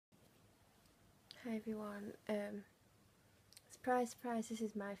Hi everyone. Surprise, surprise, this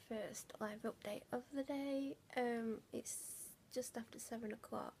is my first live update of the day. It's just after 7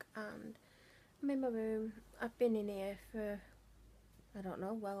 o'clock and I'm in my room. I've been in here for, I don't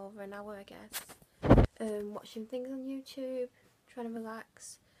know, well over an hour I guess. Watching things on YouTube, trying to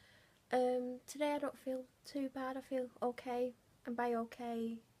relax. Today I don't feel too bad, I feel okay. And by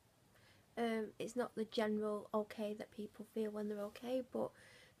okay, it's not the general okay that people feel when they're okay, but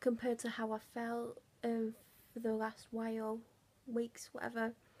compared to how I felt for the last while, weeks,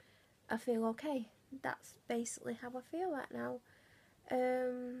 whatever, I feel okay. That's basically how I feel right now.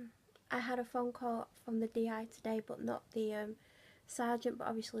 I had a phone call from the DI today, but not the sergeant, but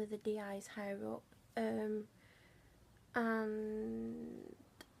obviously the DI is higher up. And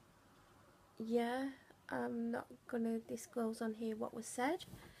yeah, I'm not gonna disclose on here what was said.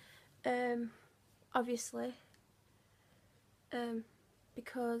 Obviously,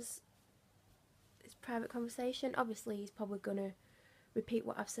 because it's private conversation. Obviously, he's probably gonna repeat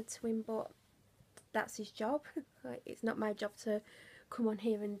what I've said to him, but that's his job. Like, it's not my job to come on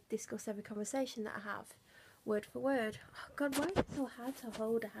here and discuss every conversation that I have, word for word. Oh God, why is it so hard to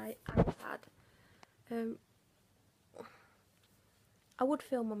hold a iPad? I would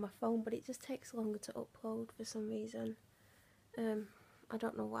film on my phone, but it just takes longer to upload for some reason. I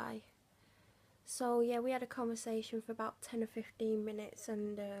don't know why. So yeah, we had a conversation for about 10 or 15 minutes,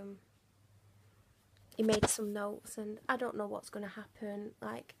 and he made some notes, and I don't know what's going to happen.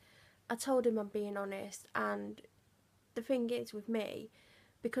 Like, I told him I'm being honest, and the thing is with me,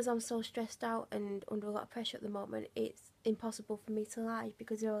 because I'm so stressed out and under a lot of pressure at the moment, it's impossible for me to lie,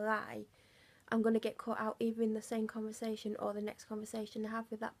 because if I lie, I'm going to get caught out either in the same conversation or the next conversation I have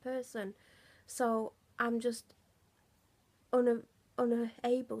with that person. So I'm just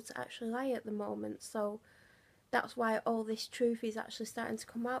unable to actually lie at the moment. So that's why all this truth is actually starting to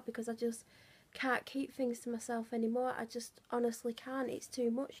come out, because I just can't keep things to myself anymore. I just honestly can't. It's too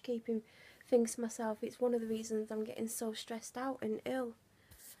much keeping things to myself. It's one of the reasons I'm getting so stressed out and ill.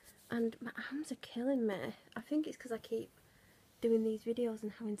 And my arms are killing me. I think it's because I keep doing these videos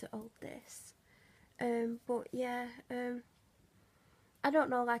and having to hold this. But yeah, I don't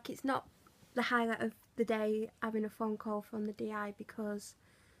know, like, it's not the highlight of the day having a phone call from the DI, because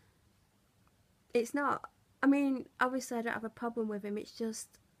it's not. I mean, obviously I don't have a problem with him, it's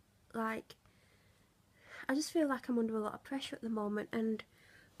just like, I just feel like I'm under a lot of pressure at the moment, and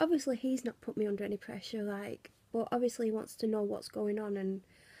obviously he's not put me under any pressure, like, but obviously he wants to know what's going on and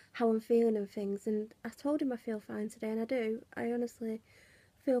how I'm feeling and things, and I told him I feel fine today, and I do. I honestly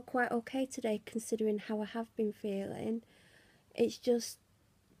feel quite okay today considering how I have been feeling. It's just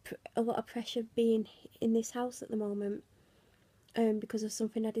a lot of pressure being in this house at the moment, because of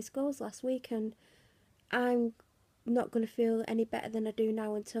something I disclosed last week, and I'm not going to feel any better than I do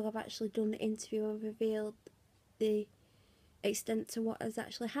now until I've actually done the interview and revealed the extent to what has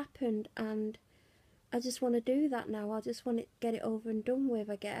actually happened. And I just want to do that now. I just want to get it over and done with,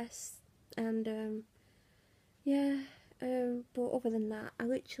 I guess. And yeah, but other than that, I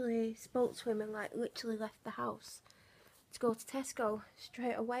literally spoke to him and like literally left the house to go to Tesco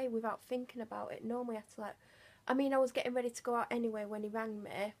straight away without thinking about it. Normally I had to, like, I mean, I was getting ready to go out anyway when he rang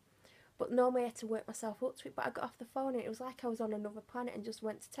me, but normally I had to work myself up to it. But I got off the phone and it was like I was on another planet, and just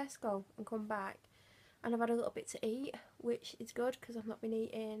went to Tesco and come back, and I've had a little bit to eat, which is good because I've not been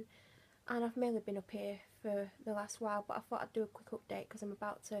eating, and I've mainly been up here for the last while. But I thought I'd do a quick update because I'm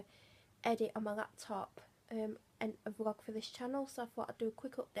about to edit on my laptop and a vlog for this channel, so I thought I'd do a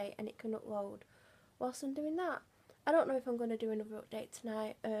quick update and it can upload whilst I'm doing that. I don't know if I'm going to do another update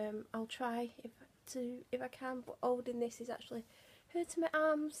tonight. I'll try if I can, but holding this is actually hurting my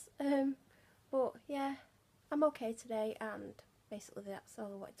arms. But yeah, I'm okay today, and basically that's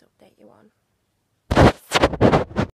all I wanted to update you on.